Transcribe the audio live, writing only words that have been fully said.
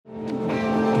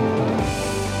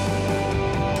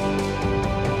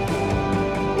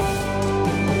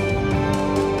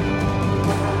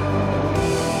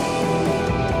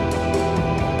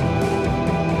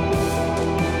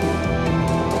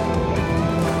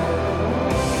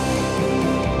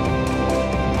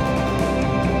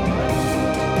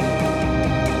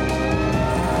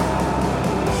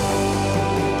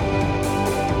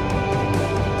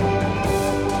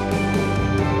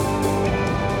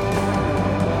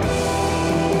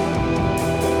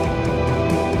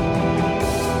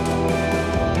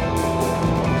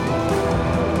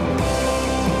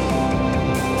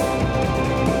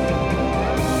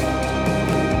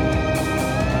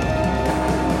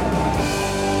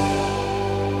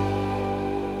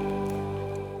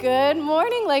Good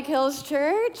morning, Lake Hills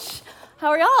Church. How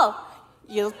are y'all?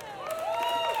 You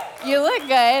look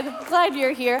good. Glad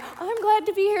you're here. I'm glad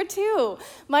to be here too.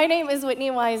 My name is Whitney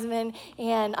Wiseman,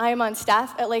 and I am on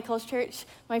staff at Lake Hills Church.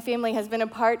 My family has been a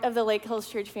part of the Lake Hills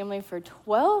Church family for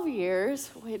 12 years,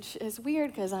 which is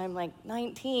weird because I'm like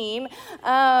 19.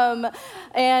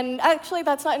 And actually,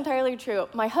 that's not entirely true.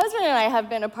 My husband and I have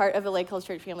been a part of the Lake Hills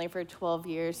Church family for 12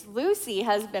 years. Lucy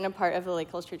has been a part of the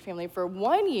Lake Hills Church family for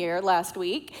 1 year last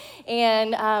week.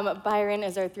 And Byron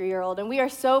is our 3-year-old. And we are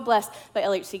so blessed by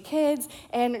LHC Kids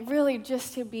and really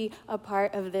just to be a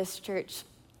part of this church.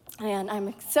 And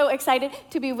I'm so excited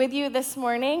to be with you this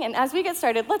morning. And as we get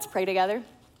started, let's pray together.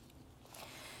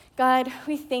 God,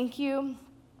 we thank you,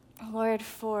 Lord,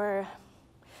 for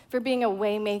being a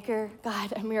way maker,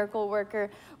 God, a miracle worker.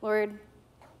 Lord,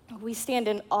 we stand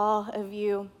in awe of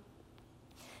you.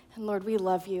 And Lord, we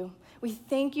love you. We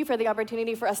thank you for the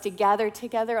opportunity for us to gather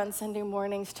together on Sunday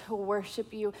mornings to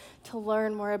worship you, to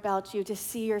learn more about you, to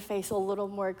see your face a little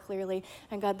more clearly.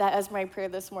 And God, that is my prayer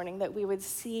this morning, that we would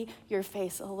see your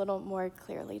face a little more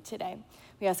clearly today.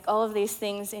 We ask all of these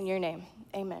things in your name.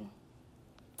 Amen.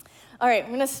 All right, I'm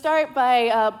going to start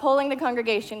by polling the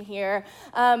congregation here.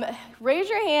 Raise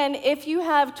your hand if you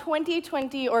have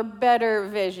 20/20 or better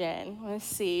vision. Let's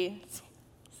see.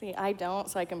 See, I don't,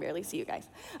 so I can barely see you guys.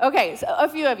 Okay, so a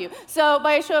few of you. So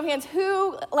by a show of hands,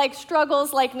 who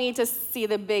struggles like me to see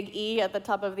the big E at the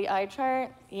top of the eye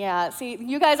chart? Yeah, see,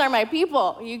 you guys are my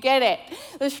people. You get it.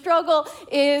 The struggle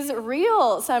is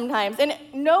real sometimes, and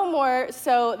no more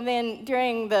so than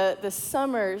during the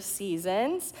summer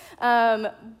seasons,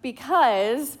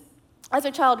 because as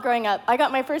a child growing up, I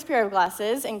got my first pair of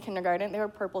glasses in kindergarten. They were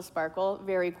purple sparkle,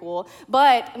 very cool,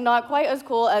 but not quite as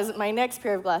cool as my next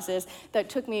pair of glasses that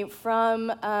took me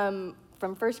from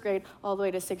first grade all the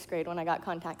way to 6th grade when I got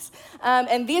contacts.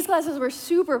 And these glasses were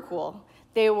super cool.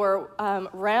 They were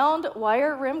round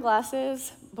wire rim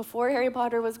glasses before Harry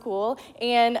Potter was cool,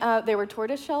 and they were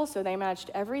tortoiseshell, so they matched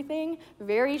everything.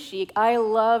 Very chic. I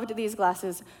loved these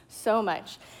glasses so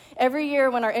much. Every year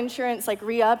when our insurance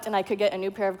re-upped and I could get a new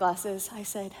pair of glasses, I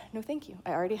said, no thank you,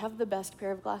 I already have the best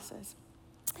pair of glasses.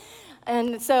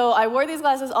 And so I wore these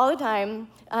glasses all the time,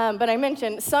 but I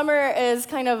mentioned summer is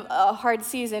kind of a hard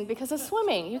season because of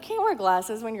swimming. You can't wear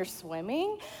glasses when you're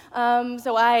swimming.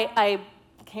 So I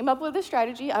came up with a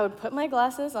strategy. I would put my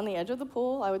glasses on the edge of the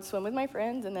pool, I would swim with my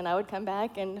friends, and then I would come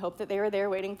back and hope that they were there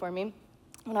waiting for me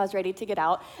when I was ready to get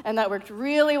out, and that worked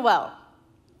really well.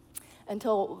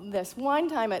 Until this one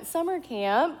time at summer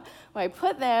camp, when I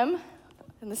put them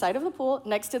in the side of the pool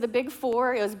next to the big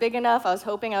 4. It was big enough, I was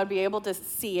hoping I would be able to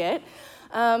see it.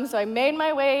 So I made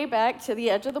my way back to the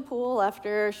edge of the pool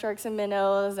after sharks and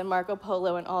minnows and Marco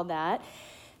Polo and all that.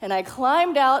 And I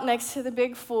climbed out next to the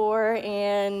big 4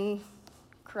 and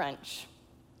crunch.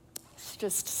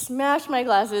 Just smashed my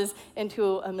glasses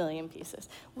into a million pieces,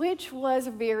 which was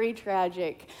very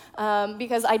tragic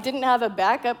because I didn't have a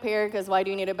backup pair, because why do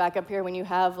you need a backup pair when you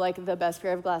have the best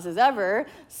pair of glasses ever?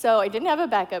 So I didn't have a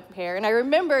backup pair, and I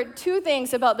remembered 2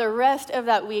 things about the rest of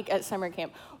that week at summer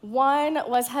camp. One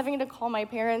was having to call my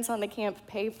parents on the camp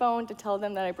payphone to tell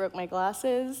them that I broke my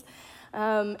glasses,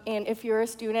 and if you're a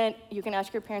student, you can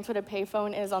ask your parents what a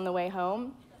payphone is on the way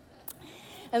home.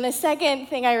 And the second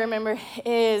thing I remember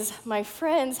is my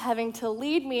friends having to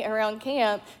lead me around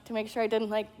camp to make sure I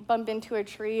didn't bump into a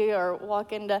tree or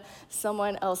walk into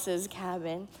someone else's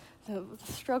cabin. The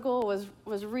struggle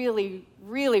was really,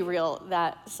 really real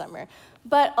that summer.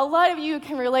 But a lot of you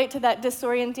can relate to that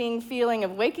disorienting feeling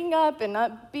of waking up and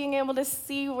not being able to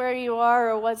see where you are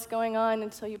or what's going on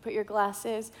until you put your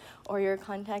glasses or your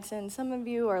contacts in. Some of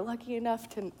you are lucky enough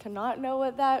to not know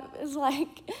what that is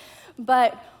like.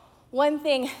 But one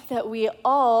thing that we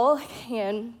all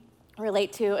can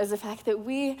relate to is the fact that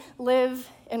we live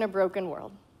in a broken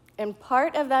world. And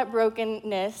part of that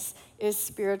brokenness is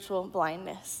spiritual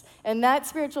blindness. And that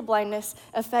spiritual blindness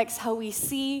affects how we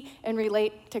see and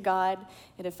relate to God.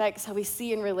 It affects how we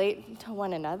see and relate to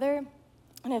one another.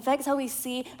 And it affects how we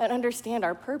see and understand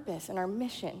our purpose and our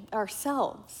mission,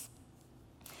 ourselves.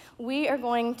 We are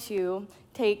going to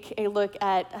take a look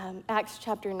at Acts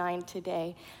chapter 9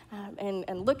 today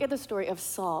and look at the story of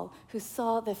Saul, who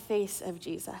saw the face of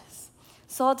Jesus.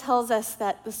 Saul tells us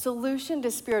that the solution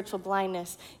to spiritual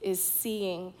blindness is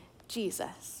seeing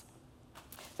Jesus.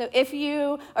 So if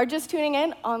you are just tuning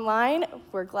in online,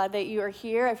 we're glad that you are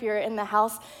here. If you're in the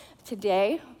house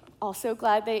today, also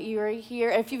glad that you are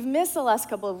here. If you've missed the last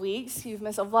couple of weeks, you've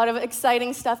missed a lot of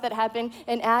exciting stuff that happened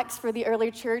in Acts for the early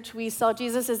church. We saw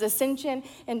Jesus' ascension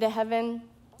into heaven.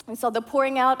 We saw the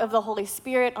pouring out of the Holy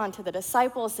Spirit onto the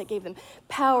disciples that gave them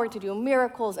power to do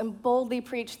miracles and boldly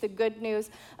preach the good news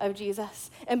of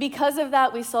Jesus. And because of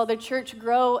that, we saw the church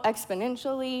grow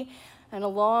exponentially. And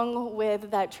along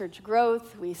with that church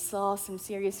growth, we saw some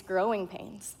serious growing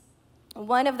pains.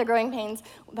 One of the growing pains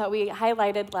that we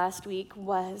highlighted last week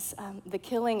was the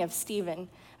killing of Stephen,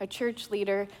 a church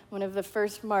leader, one of the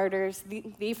first martyrs,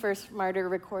 the first martyr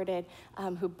recorded,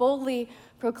 who boldly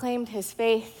proclaimed his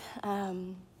faith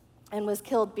and was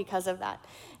killed because of that.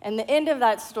 And the end of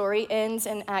that story ends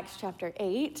in Acts chapter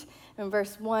 8. In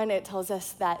verse 1, it tells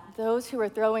us that those who were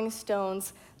throwing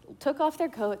stones took off their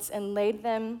coats and laid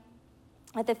them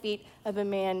at the feet of a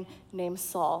man named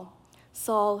Saul.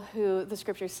 Saul, who the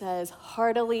scripture says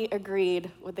heartily agreed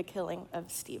with the killing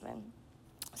of Stephen.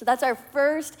 So that's our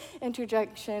first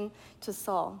introduction to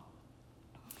Saul.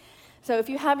 So if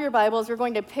you have your Bibles, we're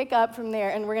going to pick up from there,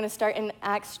 and we're going to start in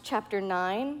Acts chapter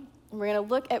 9. And we're going to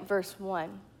look at verse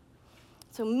 1.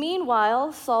 So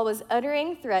meanwhile, Saul was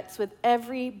uttering threats with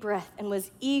every breath and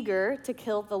was eager to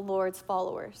kill the Lord's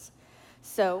followers.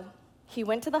 So he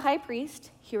went to the high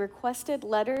priest. He requested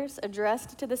letters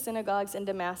addressed to the synagogues in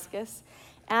Damascus,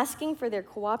 asking for their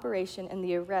cooperation in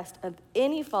the arrest of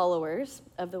any followers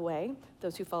of the way,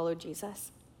 those who followed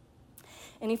Jesus,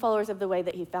 any followers of the way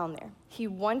that he found there. He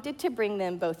wanted to bring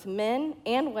them, both men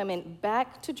and women,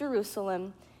 back to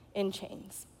Jerusalem in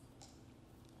chains.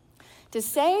 To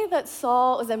say that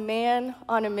Saul is a man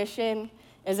on a mission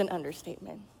is an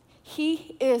understatement.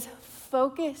 He is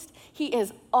focused, he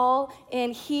is all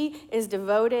in, he is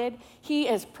devoted, he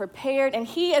is prepared, and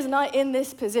he is not in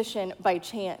this position by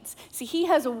chance. See, he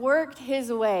has worked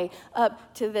his way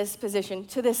up to this position,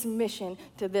 to this mission,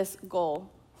 to this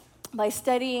goal, by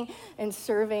studying and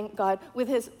serving God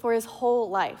for his whole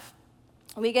life.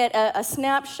 We get a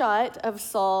snapshot of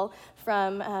Saul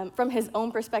from his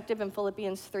own perspective in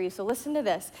Philippians 3. So listen to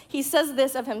this. He says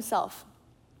this of himself: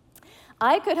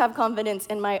 I could have confidence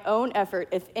in my own effort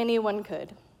if anyone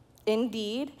could.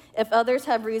 Indeed, if others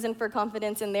have reason for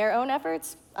confidence in their own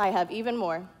efforts, I have even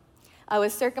more. I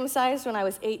was circumcised when I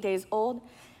was 8 days old.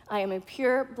 I am a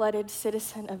pure-blooded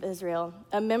citizen of Israel,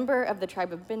 a member of the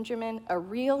tribe of Benjamin, a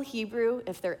real Hebrew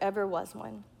if there ever was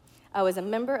one. I was a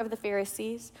member of the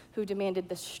Pharisees who demanded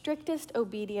the strictest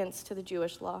obedience to the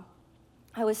Jewish law.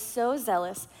 I was so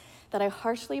zealous that I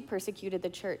harshly persecuted the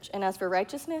church, and as for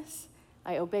righteousness,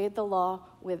 I obeyed the law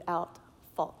without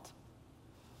fault.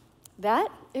 That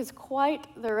is quite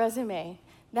the resume.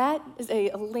 That is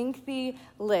a lengthy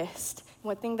list.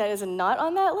 One thing that is not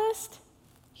on that list,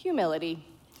 humility.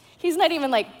 He's not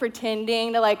even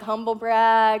pretending to humble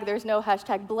brag. There's no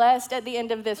hashtag blessed at the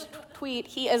end of this tweet.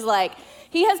 He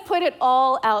has put it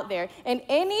all out there. And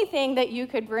anything that you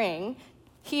could bring,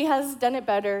 he has done it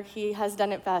better, he has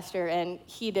done it faster, and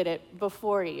he did it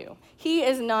before you. He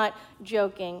is not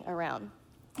joking around.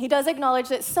 He does acknowledge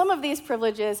that some of these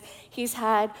privileges he's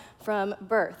had from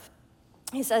birth.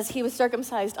 He says he was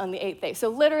circumcised on the 8th day. So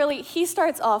literally, he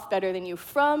starts off better than you.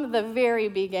 From the very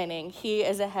beginning, he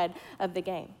is ahead of the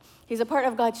game. He's a part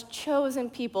of God's chosen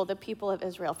people, the people of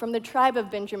Israel, from the tribe of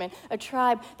Benjamin, a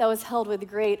tribe that was held with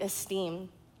great esteem.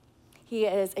 He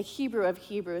is a Hebrew of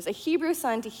Hebrews, a Hebrew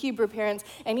son to Hebrew parents,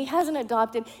 and he hasn't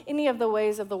adopted any of the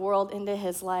ways of the world into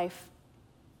his life.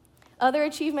 Other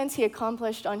achievements he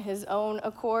accomplished on his own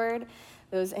accord.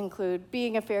 Those include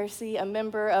being a Pharisee, a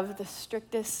member of the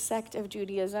strictest sect of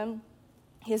Judaism.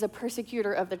 He is a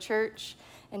persecutor of the church,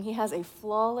 and he has a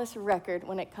flawless record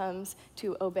when it comes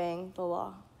to obeying the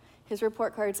law. His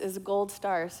report cards is gold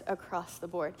stars across the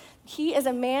board. He is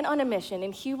a man on a mission,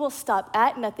 and he will stop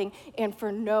at nothing and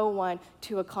for no one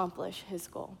to accomplish his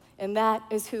goal. And that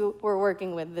is who we're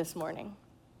working with this morning.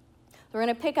 We're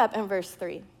going to pick up in verse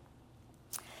 3.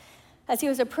 As he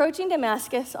was approaching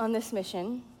Damascus on this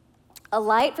mission, a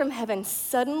light from heaven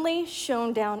suddenly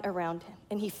shone down around him,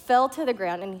 and he fell to the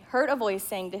ground, and he heard a voice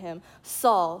saying to him,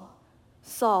 Saul,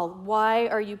 Saul, why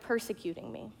are you persecuting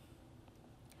me?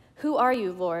 Who are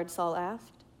you, Lord? Saul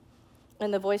asked.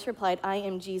 And the voice replied, I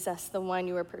am Jesus, the one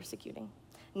you are persecuting.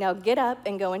 Now get up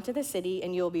and go into the city,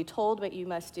 and you will be told what you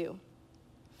must do.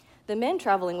 The men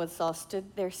traveling with Saul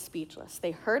stood there speechless. They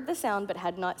heard the sound, but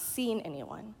had not seen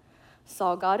anyone.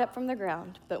 Saul got up from the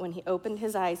ground, but when he opened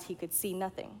his eyes, he could see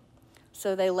nothing.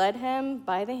 So they led him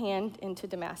by the hand into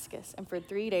Damascus, and for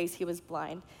 3 days he was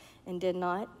blind and did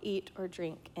not eat or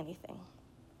drink anything.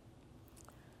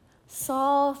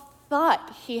 Saul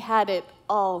thought he had it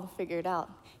all figured out.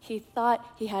 He thought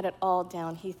he had it all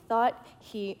down. He thought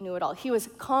he knew it all. He was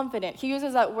confident. He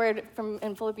uses that word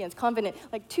in Philippians, confident,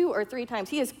 like 2 or 3 times.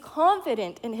 He is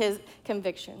confident in his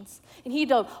convictions. And he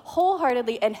dove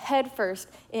wholeheartedly and headfirst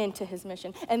into his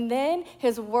mission. And then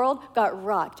his world got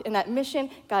rocked, and that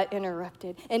mission got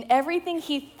interrupted. And everything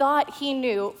he thought he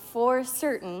knew for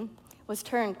certain was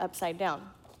turned upside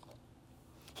down.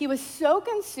 He was so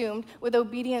consumed with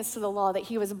obedience to the law that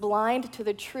he was blind to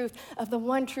the truth of the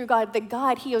one true God, the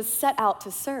God he was set out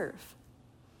to serve.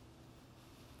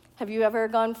 Have you ever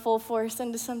gone full force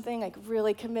into something, like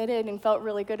really committed and felt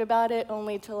really good about it,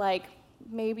 only to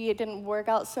maybe it didn't work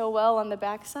out so well on the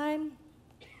backside?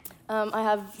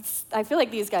 I feel like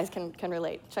these guys can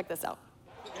relate. Check this out.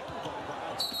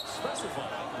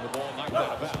 The ball knocked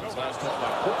out of bounds. Last time by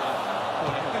Portland.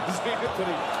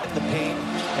 The pain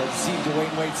has seen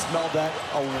Dwayne Wade smell that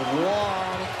all the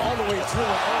way through.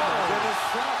 And a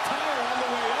flat tire on the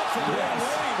way up for Dwayne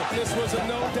Wade. This was a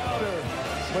no-doubter,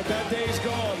 but that day's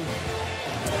gone.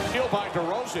 Steal by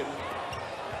DeRozan.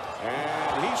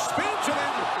 And he spins it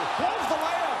in. Blows the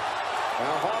layup.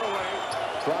 Now Hardaway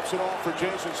drops it off for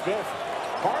Jason Smith.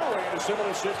 Hardaway in a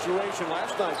similar situation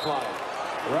last night, Clyde.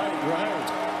 Right.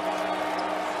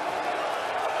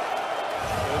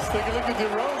 Let's take a look at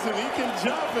DeRozan. He can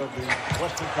jump. The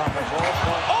Western Conference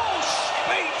All-Star. Oh,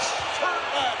 Spates turned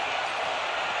back.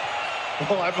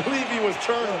 Well, I believe he was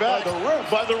turned back.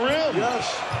 By the rim.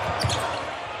 Yes.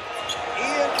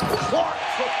 Ian Clark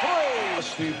for 3.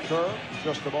 Steve Kerr,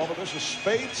 just a moment. This is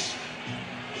Spates.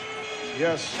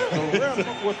 Yes, the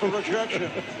rim with the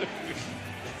rejection.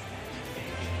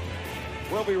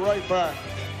 We'll be right back.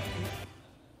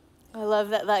 I love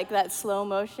that, that slow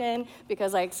motion,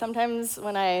 because sometimes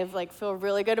when I feel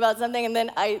really good about something and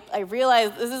then I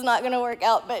realize this is not gonna work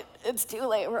out, but it's too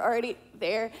late, we're already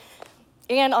there.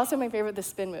 And also my favorite, the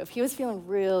spin move. He was feeling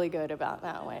really good about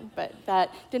that one, but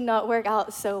that did not work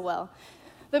out so well.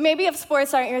 But maybe if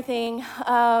sports aren't your thing,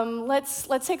 let's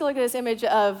take a look at this image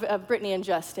of Brittany and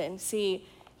Justin. See,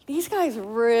 these guys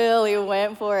really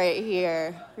went for it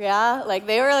here, yeah?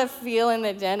 They were feeling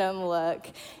the denim look.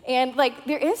 And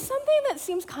there is something that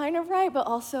seems kind of right, but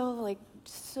also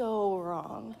so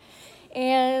wrong.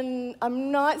 And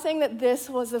I'm not saying that this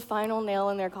was the final nail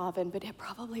in their coffin, but it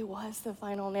probably was the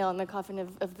final nail in the coffin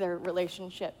of their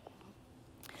relationship.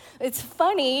 It's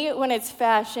funny when it's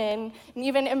fashion, and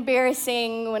even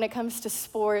embarrassing when it comes to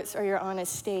sports or you're on a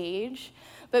stage.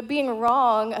 But being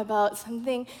wrong about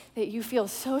something that you feel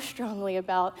so strongly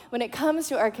about, when it comes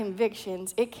to our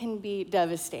convictions, it can be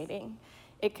devastating.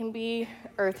 It can be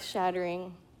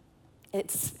earth-shattering.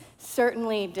 It's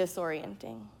certainly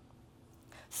disorienting.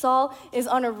 Saul is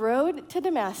on a road to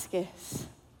Damascus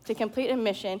to complete a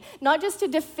mission, not just to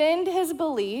defend his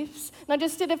beliefs, not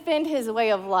just to defend his way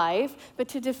of life, but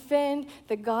to defend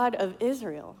the God of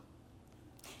Israel.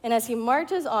 And as he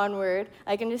marches onward,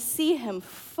 I can just see him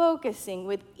focusing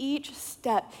with each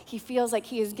step. He feels like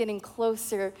he is getting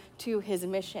closer to his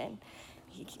mission.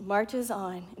 He marches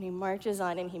on, and he marches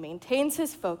on, and he maintains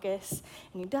his focus,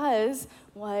 and he does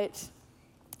what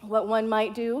one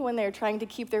might do when they're trying to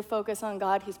keep their focus on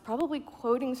God. He's probably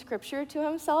quoting scripture to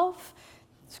himself,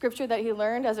 scripture that he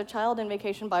learned as a child in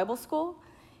Vacation Bible School.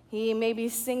 He may be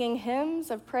singing hymns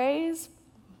of praise,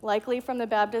 likely from the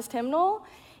Baptist hymnal,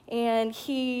 and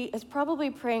he is probably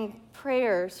praying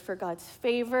prayers for God's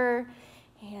favor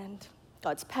and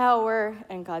God's power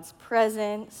and God's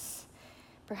presence,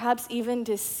 perhaps even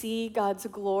to see God's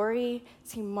glory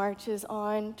as he marches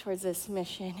on towards this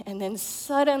mission. And then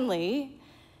suddenly,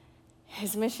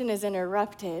 his mission is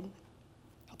interrupted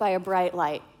by a bright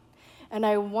light. And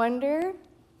I wonder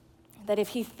that if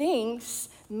he thinks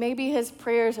maybe his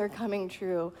prayers are coming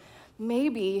true,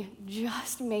 maybe,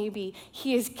 just maybe,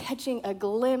 he is catching a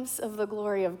glimpse of the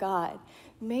glory of God.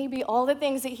 Maybe all the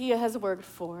things that he has worked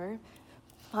for,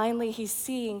 finally he's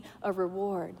seeing a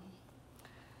reward.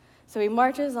 So he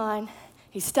marches on,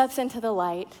 he steps into the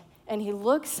light, and he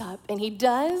looks up, and he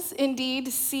does indeed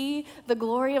see the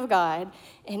glory of God.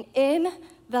 And in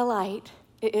the light,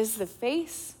 it is the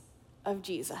face of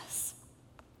Jesus.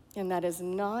 And that is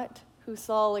not who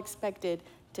Saul expected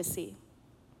to see.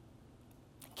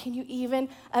 Can you even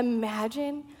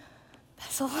imagine?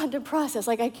 That's a lot to process.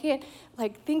 I can't,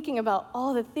 thinking about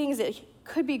all the things that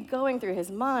could be going through his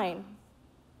mind.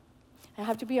 I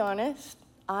have to be honest,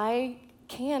 I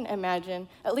can imagine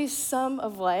at least some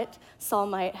of what Saul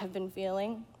might have been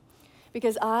feeling,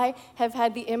 because I have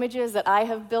had the images that I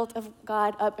have built of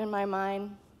God up in my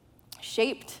mind,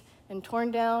 shaped and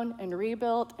torn down and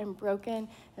rebuilt and broken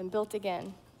and built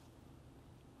again.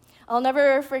 I'll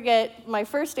never forget my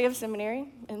first day of seminary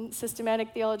in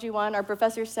Systematic Theology 1. Our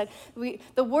professor said,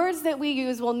 the words that we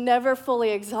use will never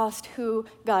fully exhaust who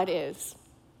God is.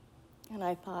 And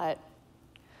I thought,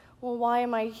 well, why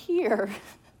am I here?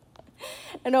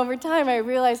 And over time, I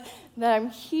realized that I'm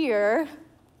here,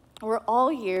 we're all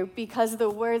here, because the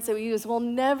words that we use will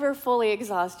never fully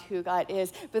exhaust who God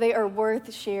is, but they are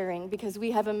worth sharing because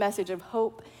we have a message of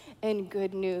hope and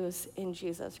good news in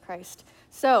Jesus Christ.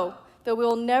 So, though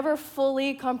we'll never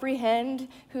fully comprehend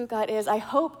who God is, I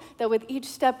hope that with each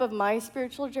step of my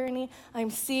spiritual journey,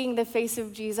 I'm seeing the face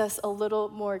of Jesus a little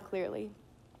more clearly,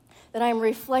 that I'm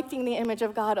reflecting the image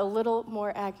of God a little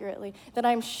more accurately, that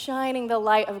I'm shining the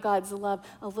light of God's love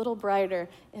a little brighter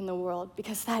in the world,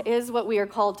 because that is what we are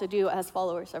called to do as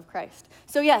followers of Christ.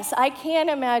 So yes, I can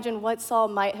imagine what Saul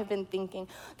might have been thinking,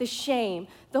 the shame,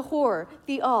 the horror,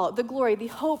 the awe, the glory, the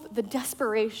hope, the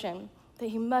desperation that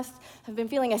he must have been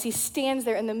feeling as he stands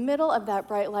there in the middle of that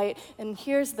bright light and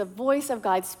hears the voice of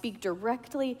God speak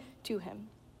directly to him.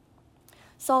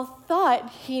 Saul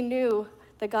thought he knew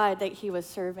the God that he was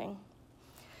serving,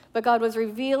 but God was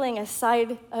revealing a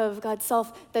side of God's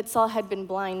self that Saul had been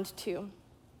blind to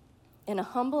in a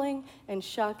humbling and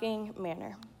shocking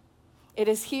manner. It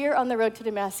is here on the road to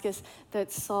Damascus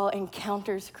that Saul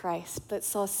encounters Christ, that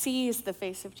Saul sees the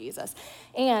face of Jesus.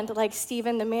 And like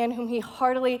Stephen, the man whom he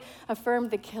heartily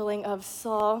affirmed the killing of,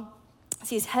 Saul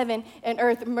sees heaven and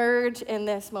earth merge in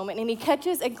this moment, and he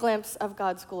catches a glimpse of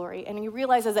God's glory, and he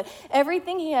realizes that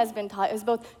everything he has been taught is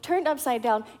both turned upside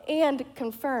down and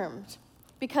confirmed,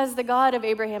 because the God of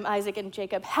Abraham, Isaac, and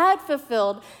Jacob had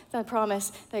fulfilled the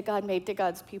promise that God made to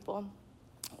God's people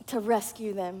to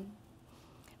rescue them,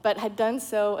 but had done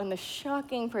so in the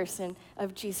shocking person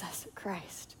of Jesus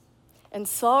Christ. And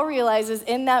Saul realizes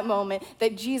in that moment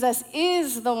that Jesus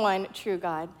is the one true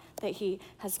God that he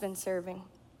has been serving.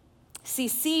 See,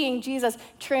 seeing Jesus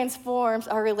transforms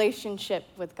our relationship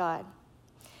with God.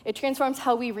 It transforms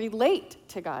how we relate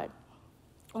to God.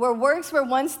 Where works were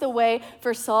once the way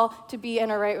for Saul to be in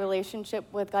a right relationship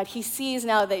with God, he sees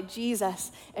now that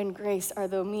Jesus and grace are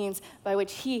the means by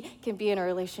which he can be in a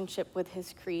relationship with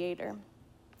his Creator.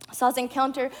 Saul's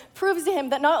encounter proves to him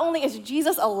that not only is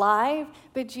Jesus alive,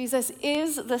 but Jesus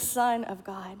is the Son of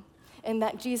God, and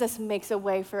that Jesus makes a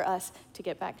way for us to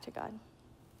get back to God.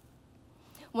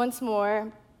 Once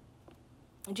more,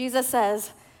 Jesus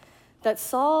says that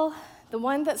Saul, the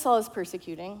one that Saul is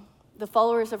persecuting, the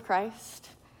followers of Christ,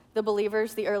 the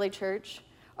believers, the early church,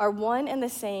 are one and the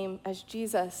same as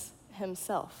Jesus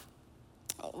himself.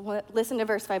 Listen to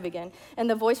verse 5 again. And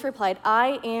the voice replied,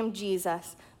 "I am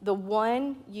Jesus, the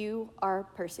one you are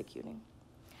persecuting."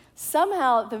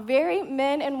 Somehow, the very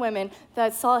men and women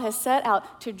that Saul has set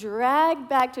out to drag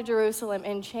back to Jerusalem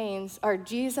in chains are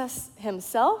Jesus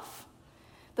himself.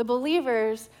 The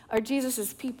believers are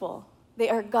Jesus' people. They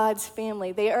are God's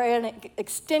family. They are an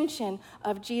extension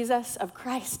of Jesus, of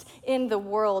Christ in the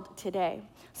world today.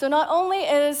 So not only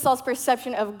is Saul's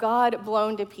perception of God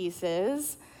blown to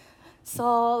pieces,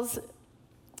 Saul's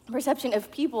perception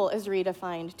of people is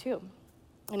redefined too.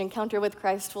 An encounter with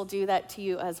Christ will do that to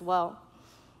you as well.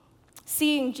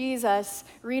 Seeing Jesus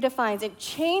redefines, it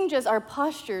changes our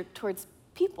posture towards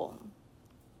people.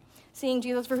 Seeing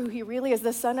Jesus for who he really is,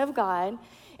 the Son of God,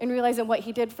 and realizing what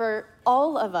he did for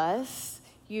all of us,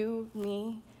 you,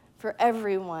 me, for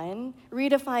everyone,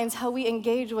 redefines how we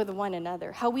engage with one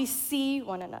another, how we see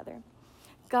one another.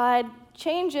 God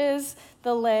changes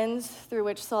the lens through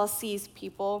which Saul sees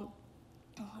people,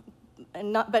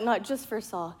 but not just for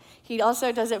Saul. He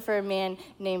also does it for a man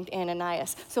named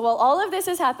Ananias. So while all of this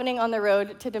is happening on the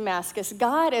road to Damascus,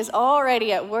 God is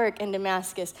already at work in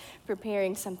Damascus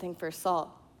preparing something for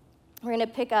Saul. We're going to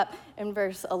pick up in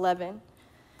verse 11.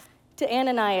 To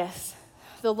Ananias,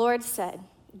 the Lord said,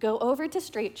 "Go over to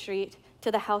Straight Street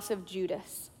to the house of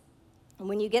Judas. And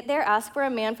when you get there, ask for a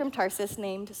man from Tarsus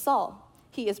named Saul.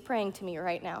 He is praying to me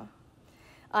right now.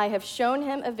 I have shown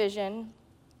him a vision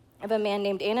of a man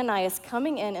named Ananias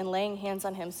coming in and laying hands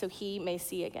on him so he may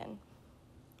see again."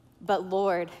 "But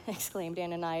Lord," exclaimed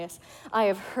Ananias, I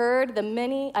have heard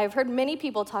many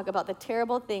people talk about the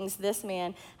terrible things this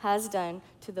man has done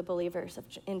to the believers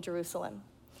in Jerusalem.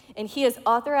 And he is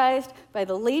authorized by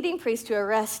the leading priest to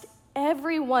arrest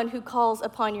everyone who calls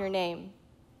upon your name."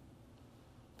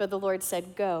 But the Lord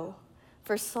said, "Go,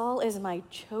 for Saul is my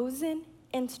chosen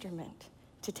instrument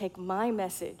to take my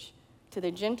message to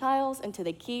the Gentiles and to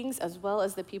the kings as well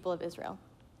as the people of Israel."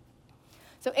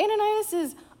 So Ananias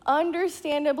is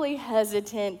understandably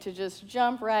hesitant to just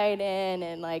jump right in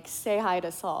and say hi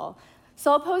to Saul.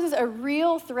 Saul poses a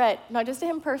real threat, not just to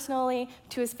him personally,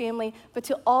 to his family, but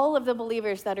to all of the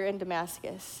believers that are in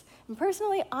Damascus. And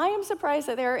personally, I am surprised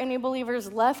that there are any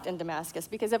believers left in Damascus,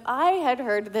 because if I had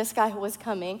heard this guy was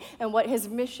coming and what his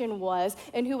mission was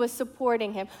and who was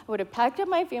supporting him, I would have packed up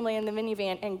my family in the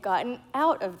minivan and gotten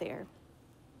out of there.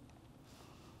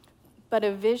 But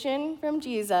a vision from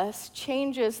Jesus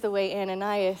changes the way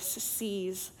Ananias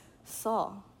sees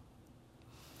Saul.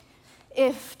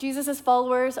 If Jesus'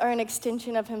 followers are an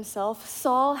extension of himself,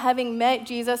 Saul, having met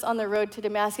Jesus on the road to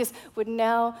Damascus, would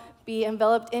now be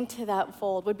enveloped into that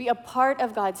fold, would be a part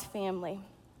of God's family.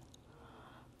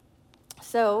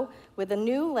 So, with a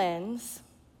new lens,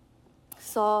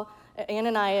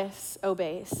 Ananias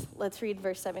obeys. Let's read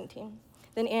verse 17.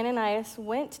 Then Ananias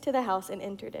went to the house and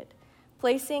entered it.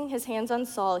 Placing his hands on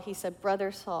Saul, he said,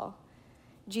 "Brother Saul,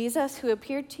 Jesus, who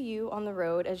appeared to you on the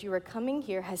road as you were coming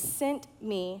here, has sent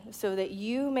me so that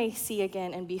you may see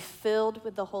again and be filled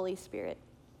with the Holy Spirit."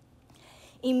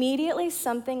 Immediately,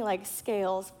 something like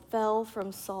scales fell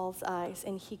from Saul's eyes,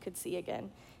 and he could see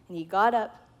again. And he got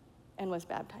up and was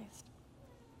baptized.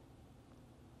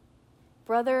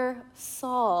 Brother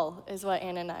Saul is what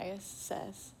Ananias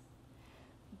says.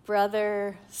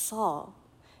 Brother Saul.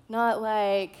 Not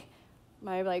like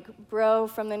my bro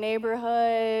from the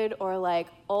neighborhood or like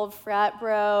old frat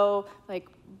bro, like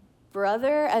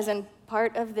brother as in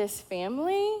part of this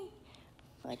family.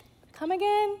 Like, come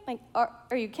again? Like,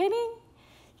 are you kidding?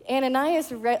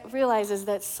 Ananias realizes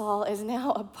that Saul is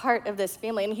now a part of this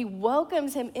family, and he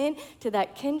welcomes him into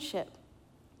that kinship.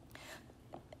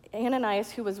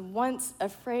 Ananias, who was once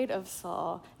afraid of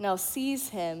Saul, now sees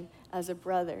him as a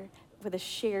brother with a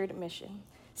shared mission.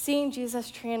 Seeing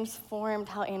Jesus transformed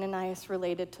how Ananias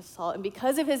related to Saul, and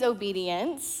because of his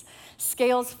obedience,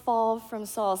 scales fall from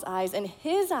Saul's eyes, and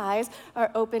his eyes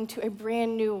are open to a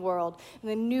brand new world,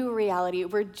 and a new reality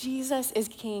where Jesus is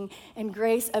king and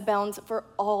grace abounds for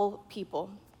all people.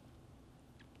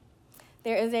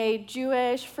 There is a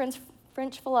Jewish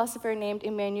French philosopher named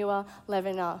Emmanuel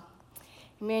Levinas.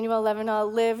 Emmanuel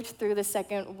Levinas lived through the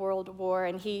Second World War,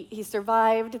 and he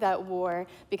survived that war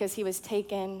because he was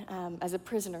taken as a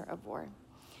prisoner of war.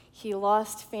 He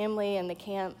lost family in the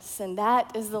camps, and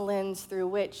that is the lens through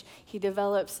which he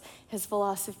develops his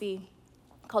philosophy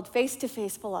called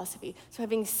face-to-face philosophy. So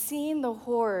having seen the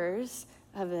horrors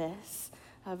of this,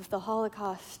 of the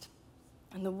Holocaust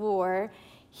and the war,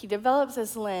 he develops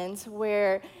this lens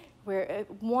where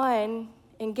one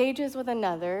engages with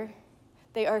another.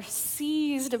 They are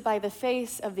seized by the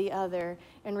face of the other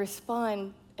and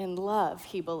respond in love,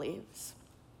 he believes.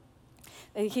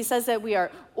 He says that we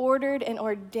are ordered and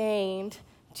ordained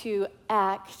to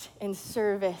act in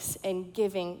service and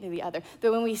giving to the other.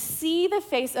 That when we see the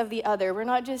face of the other, we're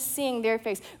not just seeing their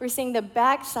face, we're seeing the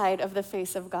backside of the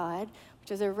face of God,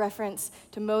 which is a reference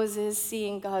to Moses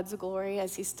seeing God's glory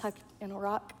as he's tucked in a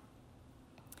rock.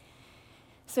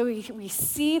 So we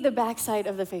see the backside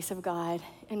of the face of God,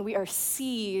 and we are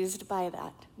seized by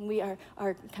that. We are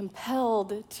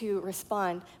compelled to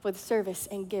respond with service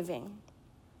and giving.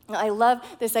 I love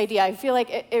this idea. I feel like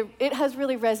it has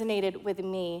really resonated with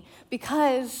me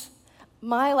because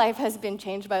my life has been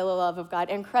changed by the love of God,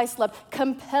 and Christ's love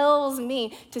compels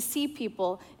me to see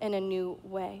people in a new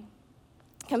way.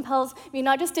 Compels me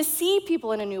not just to see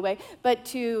people in a new way, but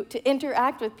to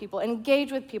interact with people,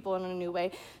 engage with people in a new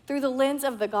way. Through the lens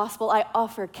of the gospel, I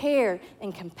offer care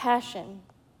and compassion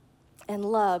and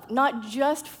love, not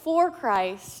just for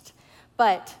Christ,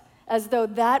 but as though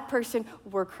that person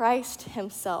were Christ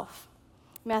himself.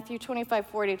 Matthew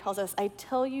 25:40 tells us, "I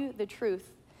tell you the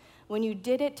truth. When you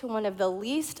did it to one of the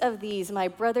least of these, my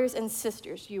brothers and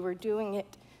sisters, you were doing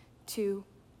it to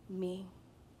me."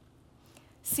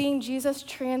 Seeing Jesus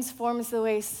transforms the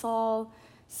way Saul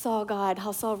saw God,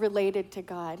 how Saul related to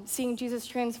God. Seeing Jesus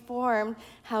transformed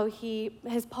how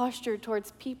his posture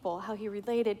towards people, how he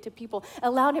related to people,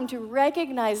 allowed him to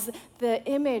recognize the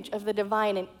image of the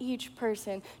divine in each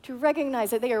person, to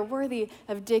recognize that they are worthy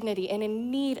of dignity and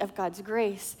in need of God's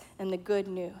grace and the good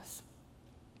news.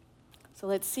 So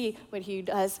let's see what he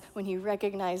does when he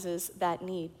recognizes that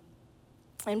need.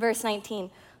 In verse 19,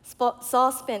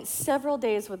 Saul spent several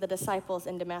days with the disciples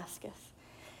in Damascus.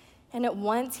 And at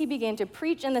once he began to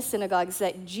preach in the synagogues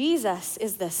that Jesus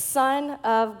is the Son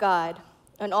of God.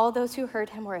 And all those who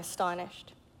heard him were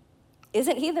astonished.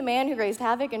 "Isn't he the man who raised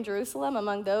havoc in Jerusalem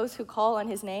among those who call on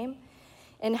his name?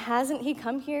 And hasn't he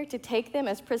come here to take them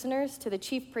as prisoners to the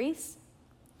chief priests?"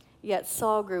 Yet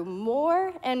Saul grew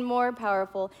more and more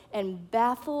powerful and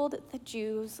baffled the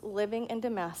Jews living in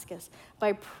Damascus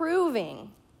by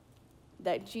proving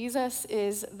that Jesus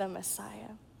is the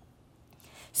Messiah.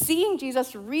 Seeing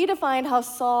Jesus redefined how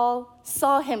Saul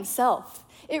saw himself.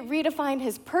 It redefined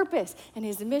his purpose and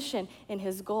his mission and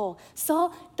his goal.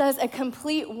 Saul does a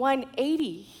complete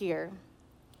 180 here.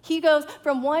 He goes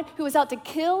from one who was out to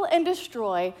kill and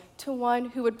destroy to one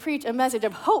who would preach a message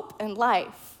of hope and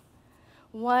life.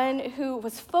 One who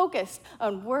was focused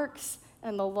on works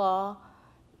and the law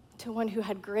to one who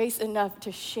had grace enough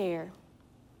to share.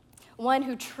 One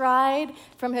who tried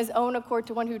from his own accord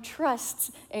to one who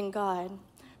trusts in God.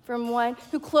 From one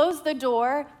who closed the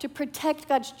door to protect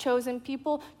God's chosen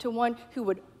people to one who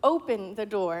would open the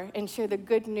door and share the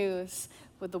good news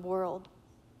with the world.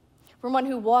 From one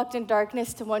who walked in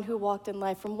darkness to one who walked in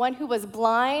light. From one who was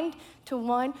blind to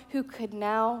one who could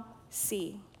now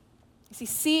see. You see,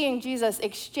 seeing Jesus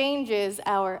exchanges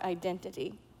our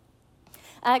identity.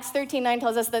 Acts 13:9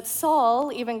 tells us that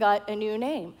Saul even got a new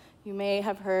name. You may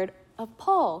have heard of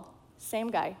Paul. Same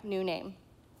guy, new name,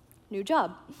 new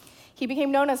job. He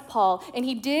became known as Paul, and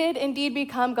he did indeed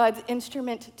become God's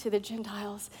instrument to the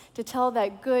Gentiles to tell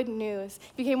that good news.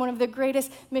 He became one of the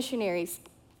greatest missionaries.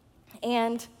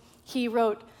 And he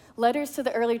wrote letters to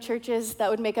the early churches that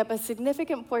would make up a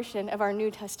significant portion of our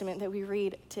New Testament that we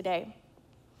read today.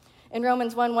 In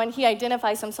Romans 1:1, he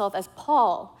identifies himself as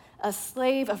Paul, a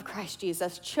slave of Christ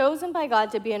Jesus, chosen by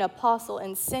God to be an apostle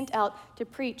and sent out to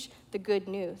preach the good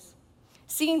news.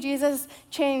 Seeing Jesus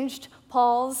changed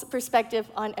Paul's perspective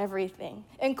on everything,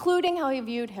 including how he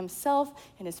viewed himself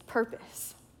and his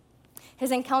purpose.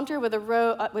 His encounter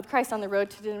with Christ on the road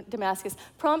to Damascus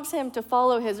prompts him to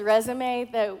follow his resume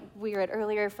that we read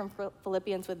earlier from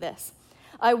Philippians with this.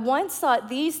 I once thought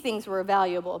these things were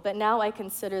valuable, but now I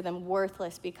consider them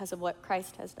worthless because of what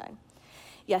Christ has done.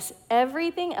 Yes,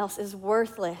 everything else is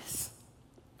worthless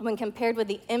when compared with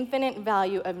the infinite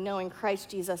value of knowing Christ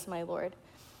Jesus, my Lord.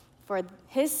 For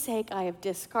his sake, I have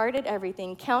discarded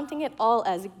everything, counting it all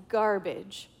as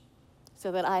garbage,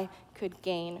 so that I could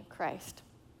gain Christ.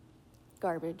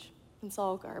 Garbage. It's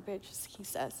all garbage, he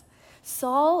says.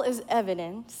 Saul is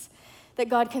evidence that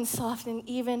God can soften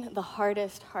even the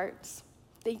hardest hearts,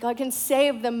 that God can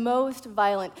save the most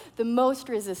violent, the most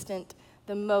resistant,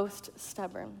 the most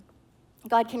stubborn.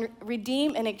 God can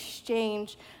redeem and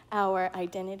exchange our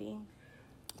identity.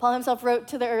 Paul himself wrote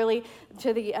to the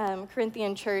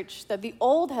Corinthian church that the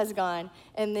old has gone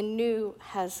and the new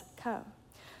has come.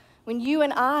 When you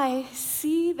and I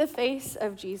see the face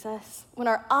of Jesus, when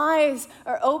our eyes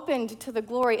are opened to the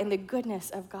glory and the goodness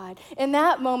of God, in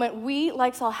that moment, we,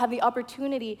 like Saul, have the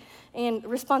opportunity and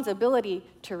responsibility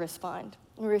to respond.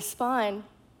 We respond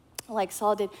like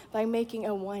Saul did by making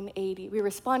a 180. We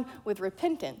respond with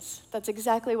repentance. That's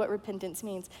exactly what repentance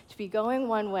means, to be going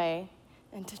one way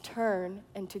and to turn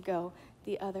and to go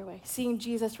the other way. Seeing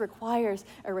Jesus requires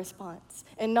a response.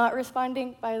 And not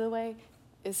responding, by the way,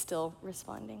 is still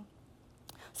responding.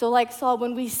 So like Saul,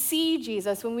 when we see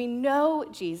Jesus, when we know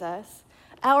Jesus,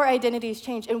 our identities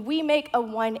change and we make a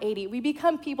 180. We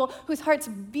become people whose hearts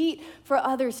beat for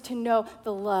others to know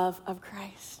the love of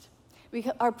Christ.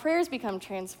 Our prayers become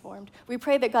transformed. We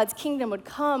pray that God's kingdom would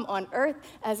come on earth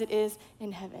as it is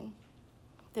in heaven,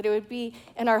 that it would be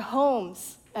in our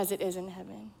homes as it is in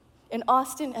heaven, in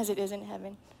Austin as it is in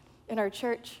heaven, in our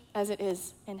church as it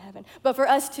is in heaven. But for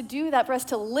us to do that, for us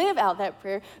to live out that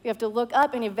prayer, we have to look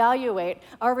up and evaluate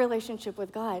our relationship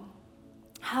with God.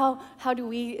 How do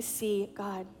we see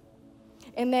God?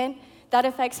 And then that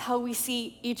affects how we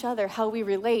see each other, how we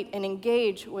relate and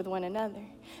engage with one another.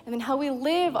 And then how we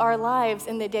live our lives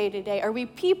in the day-to-day. Are we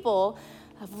people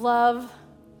of love,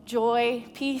 joy,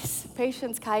 peace,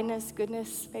 patience, kindness,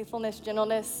 goodness, faithfulness,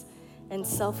 gentleness, and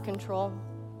self-control?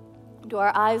 Do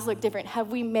our eyes look different?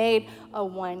 Have we made a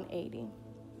 180?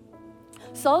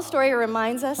 Saul's story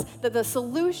reminds us that the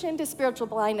solution to spiritual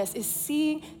blindness is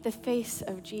seeing the face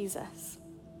of Jesus.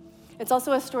 It's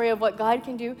also a story of what God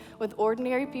can do with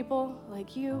ordinary people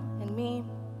like you and me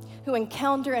who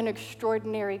encounter an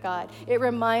extraordinary God. It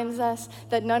reminds us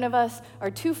that none of us are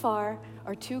too far,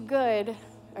 or too good,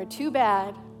 or too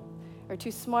bad, or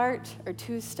too smart, or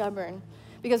too stubborn.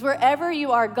 Because wherever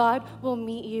you are, God will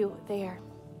meet you there.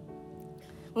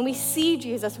 When we see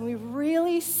Jesus, when we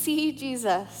really see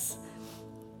Jesus,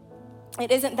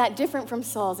 it isn't that different from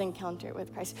Saul's encounter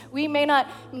with Christ. We may not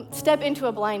step into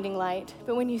a blinding light,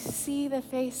 but when you see the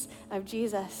face of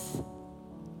Jesus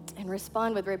and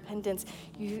respond with repentance,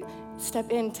 you step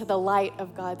into the light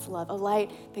of God's love, a light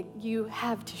that you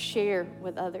have to share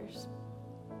with others.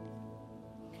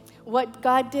 What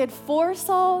God did for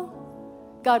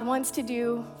Saul, God wants to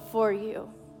do for you.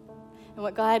 And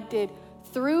what God did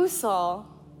through Saul,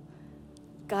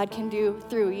 God can do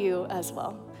through you as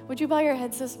well. Would you bow your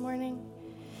heads this morning?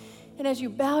 And as you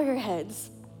bow your heads,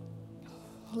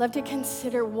 I'd love to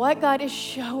consider what God is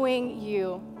showing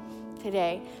you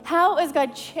today? How is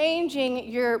God changing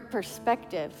your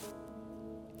perspective?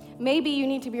 Maybe you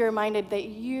need to be reminded that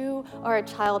you are a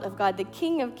child of God, the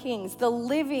King of Kings, the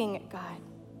living God,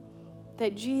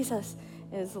 that Jesus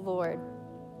is Lord.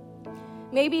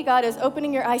 Maybe God is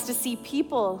opening your eyes to see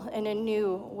people in a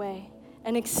new way,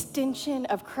 an extension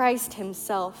of Christ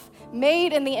himself,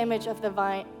 made in the image of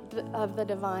the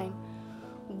divine,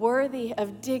 worthy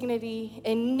of dignity,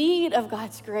 in need of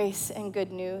God's grace and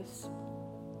good news.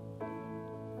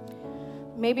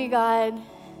 Maybe God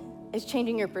is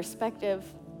changing your perspective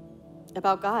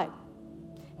about God.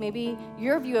 Maybe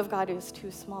your view of God is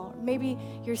too small. Maybe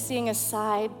you're seeing a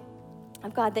side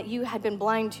of God that you had been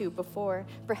blind to before.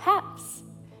 Perhaps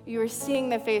you are seeing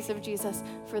the face of Jesus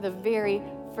for the very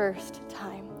first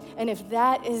time. And if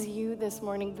that is you this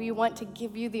morning, we want to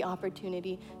give you the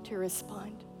opportunity to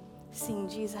respond. Seeing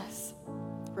Jesus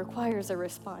requires a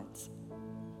response.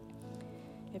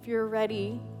 If you're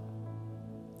ready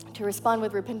to respond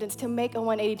with repentance, to make a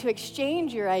 180, to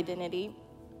exchange your identity,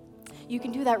 you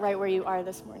can do that right where you are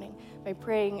this morning by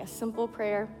praying a simple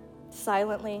prayer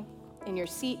silently in your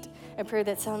seat, a prayer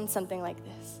that sounds something like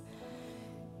this.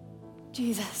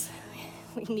 Jesus,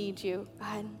 we need you,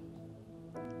 God.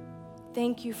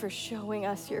 Thank you for showing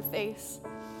us your face.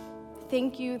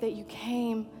 Thank you that you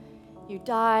came, you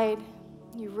died,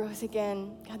 you rose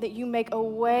again. God, that you make a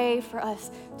way for us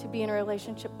to be in a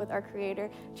relationship with our Creator.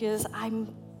 Jesus, I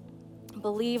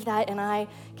believe that and I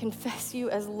confess you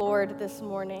as Lord this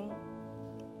morning.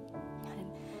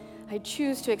 I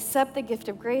choose to accept the gift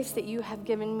of grace that you have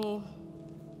given me,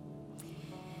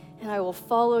 and I will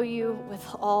follow you with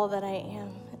all that I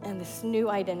am and this new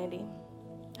identity.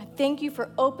 I thank you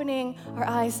for opening our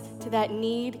eyes to that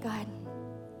need, God,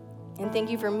 and thank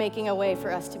you for making a way for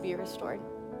us to be restored.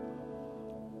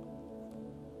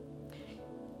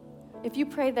 If you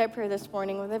prayed that prayer this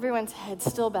morning with everyone's head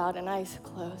still bowed and eyes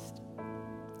closed,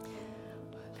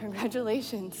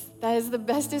 congratulations. That is the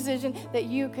best decision that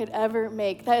you could ever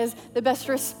make. That is the best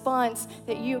response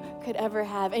that you could ever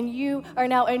have. And you are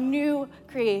now a new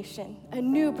creation, a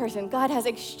new person. God has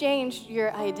exchanged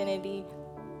your identity.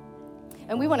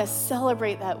 And we want to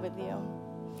celebrate that with you.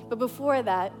 But before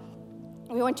that,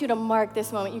 we want you to mark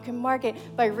this moment. You can mark it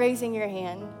by raising your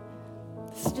hand.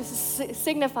 This just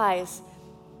signifies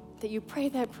that you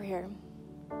prayed that prayer,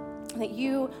 that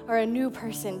you are a new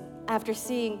person after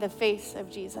seeing the face of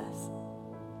Jesus.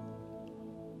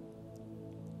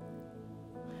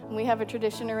 And we have a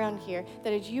tradition around here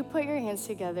that as you put your hands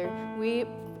together, we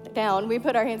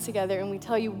put our hands together and we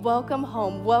tell you, welcome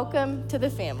home, welcome to the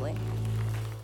family.